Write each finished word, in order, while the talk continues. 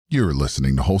You're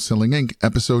listening to Wholesaling Inc.,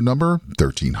 episode number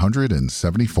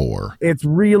 1374. It's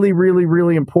really, really,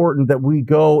 really important that we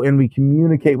go and we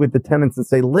communicate with the tenants and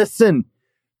say, listen,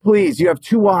 please, you have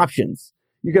two options.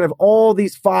 You can have all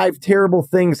these 5 terrible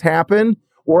things happen,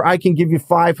 or I can give you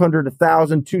 500,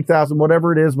 1,000, 2,000,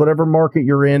 whatever it is, whatever market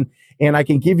you're in, and I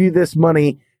can give you this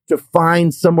money to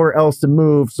find somewhere else to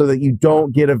move so that you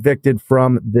don't get evicted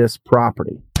from this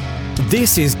property.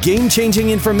 This is game-changing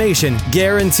information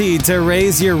guaranteed to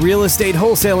raise your real estate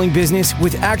wholesaling business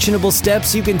with actionable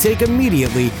steps you can take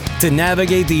immediately to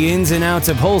navigate the ins and outs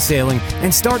of wholesaling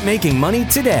and start making money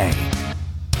today.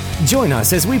 Join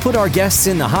us as we put our guests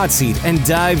in the hot seat and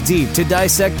dive deep to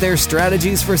dissect their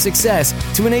strategies for success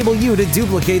to enable you to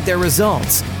duplicate their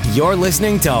results. You're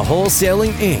listening to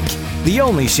Wholesaling Inc., the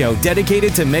only show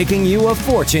dedicated to making you a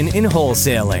fortune in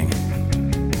wholesaling.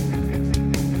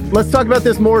 Let's talk about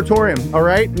this moratorium, all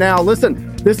right? Now,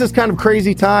 listen, this is kind of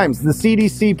crazy times. The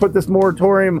CDC put this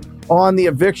moratorium on the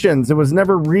evictions. It was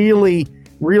never really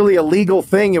a legal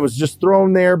thing. It was just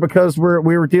thrown there because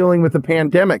we were dealing with the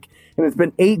pandemic. And it's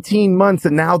been 18 months,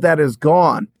 and now that is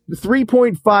gone.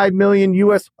 3.5 million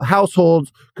U.S.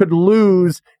 households could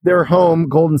lose their home,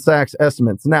 Goldman Sachs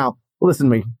estimates. Now, listen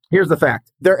to me. Here's the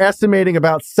fact. They're estimating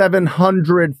about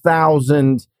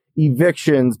 700,000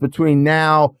 evictions between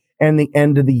now and the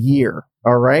end of the year.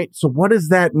 All right. So what does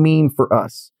that mean for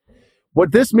us?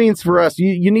 What this means for us,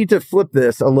 you need to flip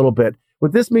this a little bit.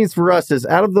 What this means for us is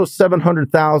out of those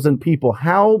 700,000 people,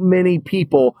 how many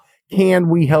people can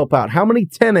we help out? How many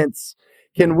tenants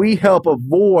can we help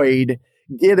avoid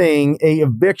getting a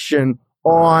eviction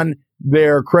on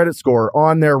their credit score,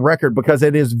 on their record? Because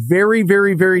it is very,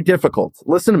 very, very difficult.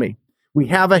 Listen to me. We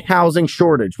have a housing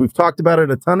shortage. We've talked about it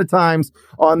a ton of times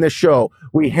on this show.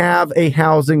 We have a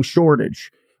housing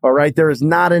shortage. All right. There is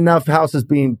not enough houses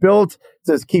being built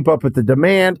to keep up with the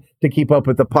demand, to keep up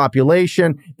with the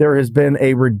population. There has been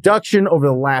a reduction over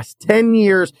the last 10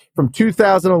 years from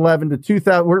 2011 to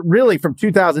 2000, from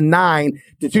 2009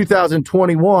 to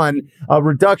 2021, a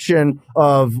reduction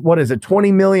of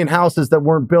 20 million houses that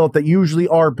weren't built that usually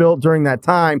are built during that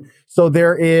time. So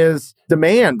there is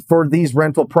demand for these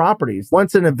rental properties.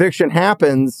 Once an eviction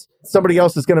happens, somebody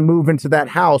else is going to move into that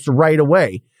house right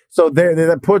away. So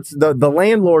that puts the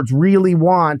landlords really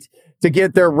want to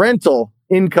get their rental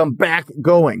income back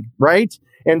going, right?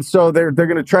 And so they're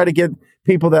going to try to get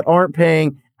people that aren't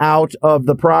paying out of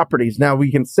the properties. Now,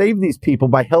 we can save these people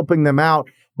by helping them out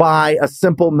by a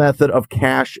simple method of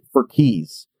cash for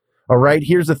keys. All right,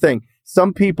 here's the thing.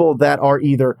 Some people that are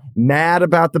either mad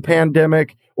about the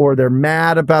pandemic or they're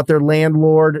mad about their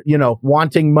landlord,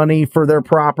 wanting money for their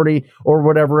property or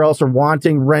whatever else, or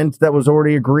wanting rent that was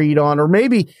already agreed on, or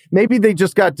maybe they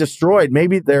just got destroyed.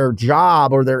 Maybe their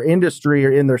job or their industry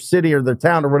or in their city or their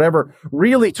town or whatever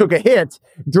really took a hit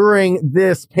during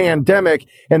this pandemic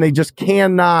and they just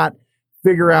cannot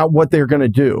figure out what they're going to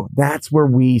do. That's where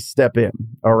we step in.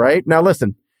 All right. Now,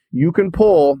 listen, you can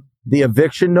pull the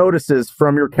eviction notices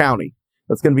from your county.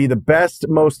 That's going to be the best,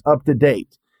 most up to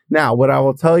date. Now, what I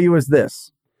will tell you is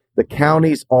this. The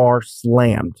counties are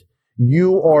slammed.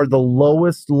 You are the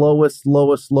lowest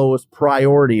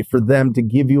priority for them to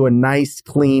give you a nice,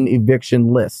 clean eviction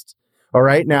list. All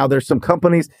right. Now, there's some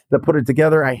companies that put it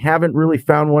together. I haven't really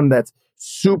found one that's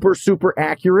super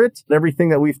accurate. Everything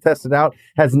that we've tested out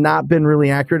has not been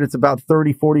really accurate. It's about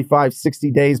 30, 45,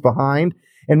 60 days behind.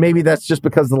 And maybe that's just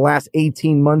because the last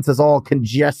 18 months is all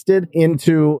congested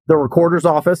into the recorder's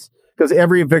office, because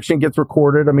every eviction gets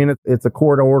recorded. I mean, it's a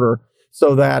court order,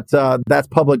 so that's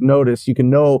public notice. You can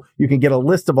get a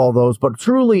list of all those. But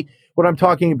truly, what I'm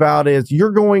talking about is you're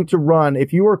going to run,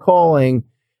 if you are calling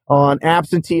on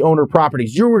absentee owner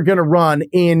properties, you are going to run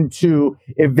into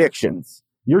evictions.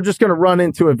 You're just going to run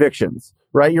into evictions,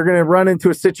 right? You're going to run into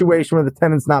a situation where the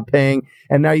tenant's not paying,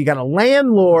 and now you got a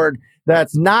landlord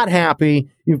that's not happy.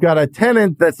 You've got a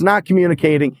tenant that's not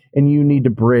communicating, and you need to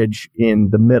bridge in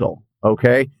the middle.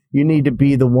 Okay. You need to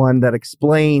be the one that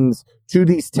explains to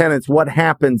these tenants what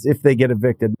happens if they get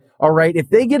evicted. All right. If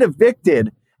they get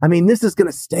evicted, I mean, this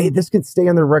could stay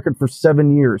on their record for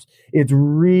 7 years. It's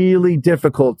really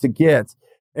difficult to get.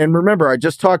 And remember, I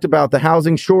just talked about the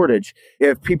housing shortage.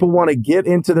 If people want to get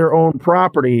into their own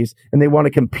properties and they want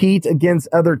to compete against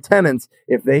other tenants,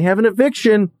 if they have an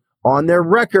eviction on their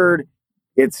record,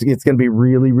 it's going to be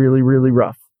really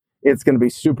rough. It's going to be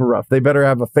super rough. They better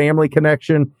have a family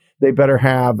connection. They better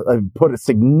have put a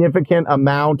significant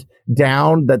amount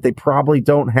down that they probably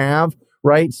don't have,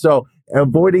 right? So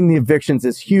avoiding the evictions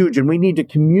is huge, and we need to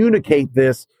communicate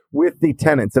this with the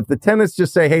tenants. If the tenants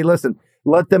just say, hey, listen,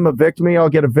 let them evict me, I'll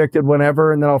get evicted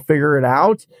whenever, and then I'll figure it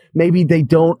out. Maybe they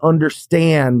don't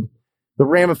understand the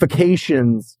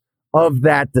ramifications of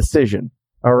that decision.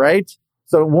 All right.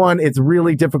 So one, it's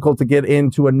really difficult to get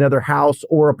into another house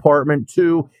or apartment.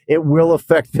 Two, it will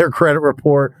affect their credit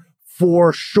report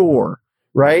for sure.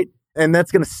 Right. And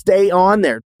that's going to stay on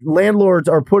there. Landlords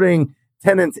are putting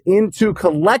tenants into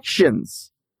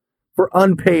collections for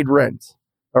unpaid rent.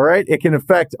 All right. It can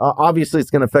affect, obviously, it's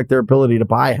going to affect their ability to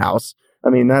buy a house. I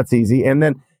mean, that's easy. And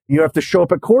then you have to show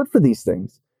up at court for these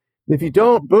things. If you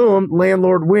don't, boom,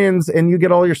 landlord wins and you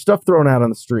get all your stuff thrown out on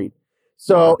the street.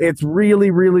 So it's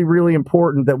really, really, really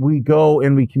important that we go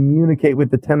and we communicate with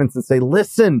the tenants and say,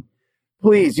 listen,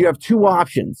 please, you have two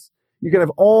options. You can have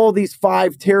all these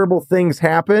 5 terrible things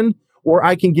happen, or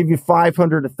I can give you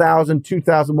 500, 1,000,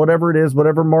 2,000, whatever it is,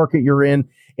 whatever market you're in,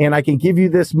 and I can give you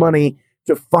this money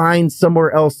to find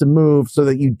somewhere else to move so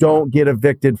that you don't get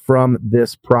evicted from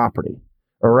this property.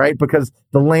 All right? Because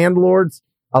the landlords,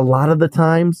 a lot of the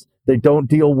times, they don't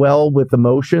deal well with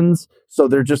emotions. So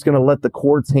they're just going to let the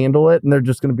courts handle it. And they're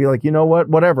just going to be like, you know what,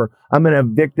 whatever. I'm going to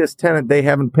evict this tenant. They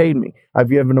haven't paid me. I've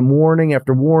given them warning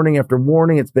after warning after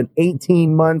warning. It's been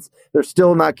 18 months. They're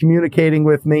still not communicating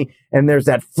with me. And there's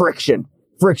that friction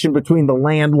between the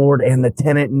landlord and the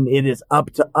tenant. And it is up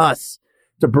to us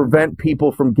to prevent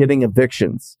people from getting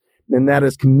evictions. And that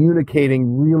is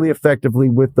communicating really effectively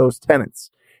with those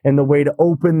tenants. And the way to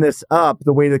open this up,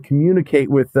 the way to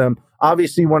communicate with them,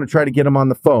 obviously you want to try to get them on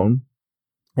the phone.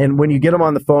 And when you get them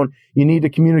on the phone, you need to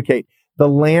communicate.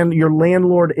 Your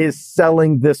landlord is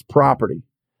selling this property.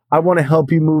 I want to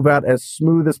help you move out as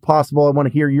smooth as possible. I want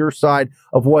to hear your side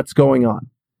of what's going on.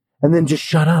 And then just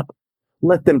shut up.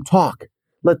 Let them talk.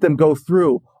 Let them go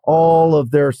through all of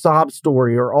their sob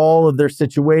story or all of their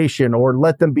situation, or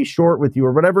let them be short with you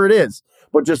or whatever it is.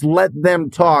 But just let them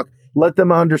talk. Let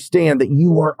them understand that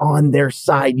you are on their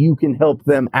side. You can help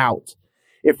them out.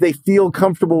 If they feel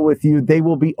comfortable with you, they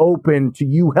will be open to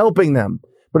you helping them.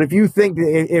 But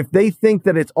if they think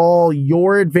that it's all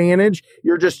your advantage,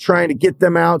 you're just trying to get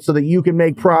them out so that you can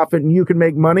make profit and you can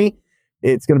make money,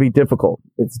 it's going to be difficult.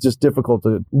 It's just difficult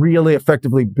to really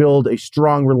effectively build a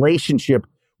strong relationship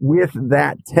with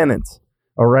that tenant.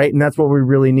 All right. And that's what we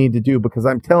really need to do, because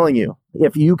I'm telling you,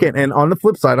 if you can, and on the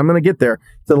flip side, I'm going to get there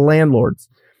to the landlords.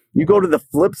 You go to the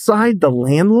flip side, the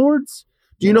landlords.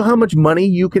 Do you know how much money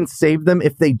you can save them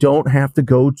if they don't have to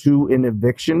go to an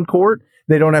eviction court?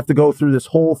 They don't have to go through this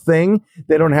whole thing.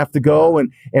 They don't have to go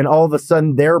and all of a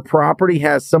sudden their property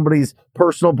has somebody's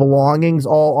personal belongings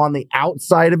all on the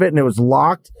outside of it, and it was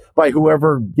locked by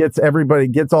whoever gets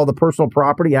all the personal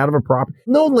property out of a property.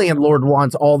 No landlord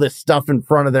wants all this stuff in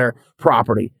front of their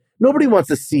property. Nobody wants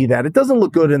to see that. It doesn't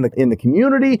look good in the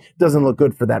community. It doesn't look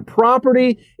good for that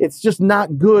property. It's just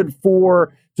not good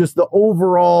for just the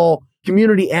overall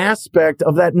community aspect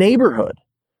of that neighborhood,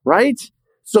 right?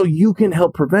 So you can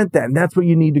help prevent that. And that's what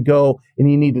you need to go and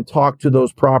you need to talk to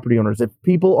those property owners. If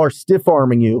people are stiff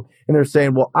arming you and they're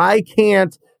saying, well, I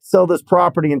can't sell this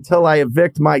property until I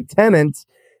evict my tenant,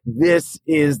 this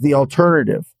is the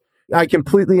alternative. I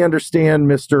completely understand,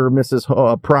 Mr. or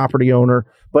Mrs. Property owner,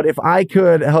 but if I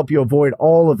could help you avoid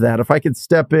all of that, if I could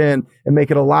step in and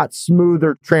make it a lot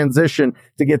smoother transition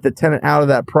to get the tenant out of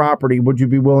that property, would you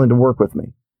be willing to work with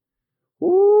me?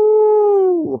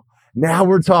 Ooh, now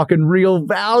we're talking real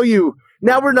value.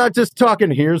 Now we're not just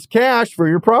talking, here's cash for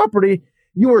your property.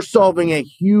 You are solving a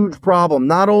huge problem.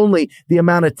 Not only the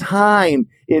amount of time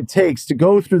it takes to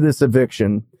go through this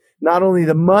eviction, not only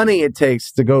the money it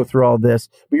takes to go through all this,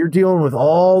 but you're dealing with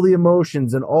all the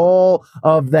emotions and all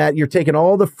of that. You're taking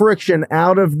all the friction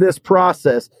out of this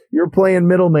process. You're playing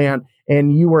middleman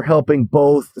and you are helping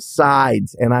both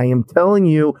sides. And I am telling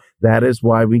you, that is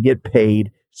why we get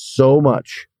paid so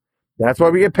much. That's why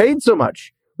we get paid so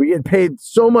much. We get paid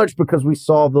so much because we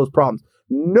solve those problems.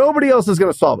 Nobody else is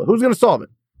going to solve it. Who's going to solve it?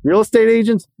 Real estate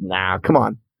agents? Nah, come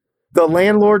on. The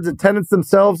landlords and tenants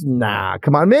themselves? Nah,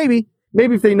 come on. Maybe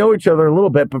if they know each other a little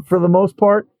bit, but for the most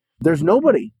part, there's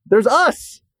nobody. There's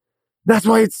us. That's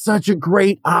why it's such a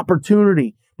great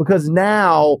opportunity, because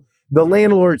now the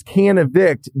landlords can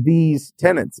evict these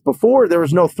tenants. Before, there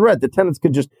was no threat. The tenants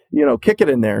could just, kick it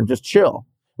in there and just chill,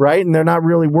 right? And they're not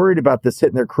really worried about this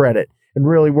hitting their credit and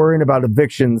really worrying about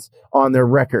evictions on their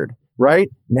record, right?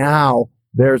 Now,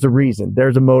 there's a reason.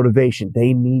 There's a motivation.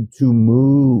 They need to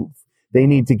move. They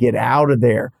need to get out of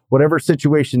there. Whatever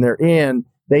situation they're in,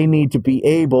 they need to be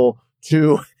able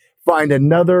to find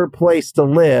another place to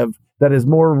live that is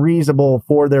more reasonable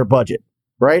for their budget,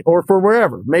 right? Or for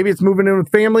wherever. Maybe it's moving in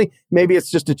with family. Maybe it's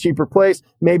just a cheaper place.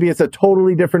 Maybe it's a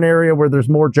totally different area where there's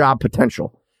more job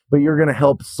potential. But you're going to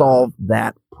help solve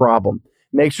that problem.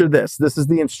 Make sure this is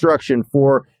the instruction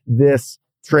for this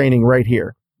training right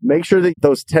here. Make sure that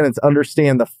those tenants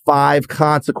understand the 5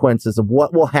 consequences of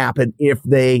what will happen if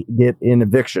they get an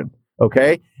eviction.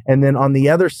 Okay. And then on the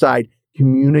other side,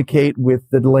 communicate with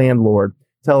the landlord.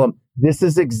 Tell them, this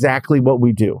is exactly what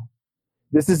we do.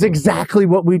 This is exactly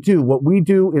what we do. What we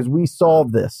do is we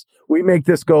solve this. We make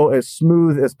this go as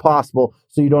smooth as possible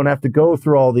so you don't have to go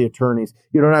through all the attorneys.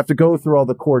 You don't have to go through all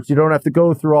the courts. You don't have to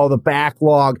go through all the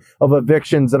backlog of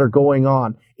evictions that are going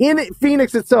on. In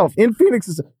Phoenix itself,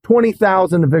 is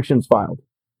 20,000 evictions filed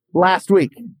last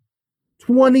week.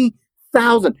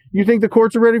 20,000. You think the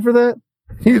courts are ready for that?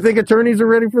 You think attorneys are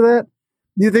ready for that?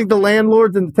 You think the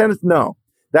landlords and the tenants? No.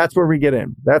 That's where we get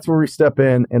in. That's where we step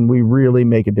in and we really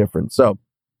make a difference. So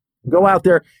go out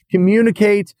there,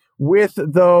 communicate with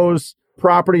those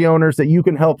property owners that you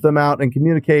can help them out, and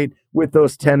communicate with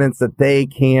those tenants that they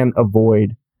can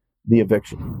avoid the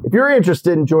eviction. If you're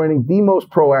interested in joining the most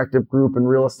proactive group in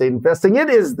real estate investing, it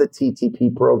is the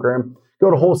TTP program.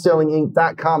 Go to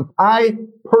wholesalinginc.com. I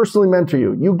personally mentor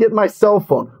you. You get my cell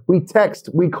phone. We text,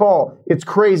 we call. It's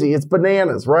crazy. It's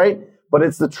bananas, right? But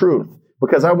it's the truth,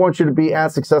 because I want you to be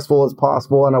as successful as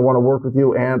possible, and I want to work with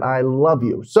you, and I love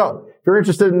you. So if you're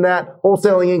interested in that,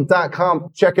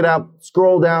 wholesalinginc.com, check it out.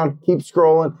 Scroll down, keep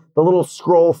scrolling. The little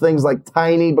scroll thing's like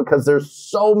tiny because there's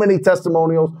so many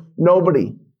testimonials.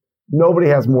 Nobody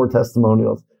has more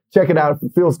testimonials. Check it out. If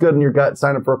it feels good in your gut,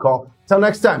 sign up for a call. Till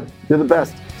next time, you're the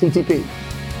best. TTP.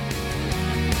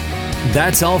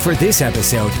 That's all for this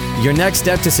episode. Your next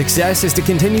step to success is to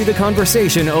continue the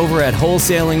conversation over at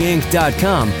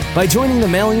wholesalinginc.com by joining the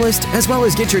mailing list, as well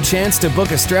as get your chance to book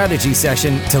a strategy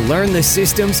session to learn the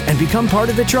systems and become part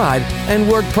of the tribe and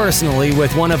work personally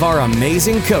with one of our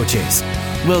amazing coaches.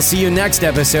 We'll see you next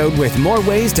episode with more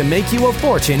ways to make you a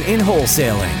fortune in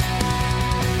wholesaling.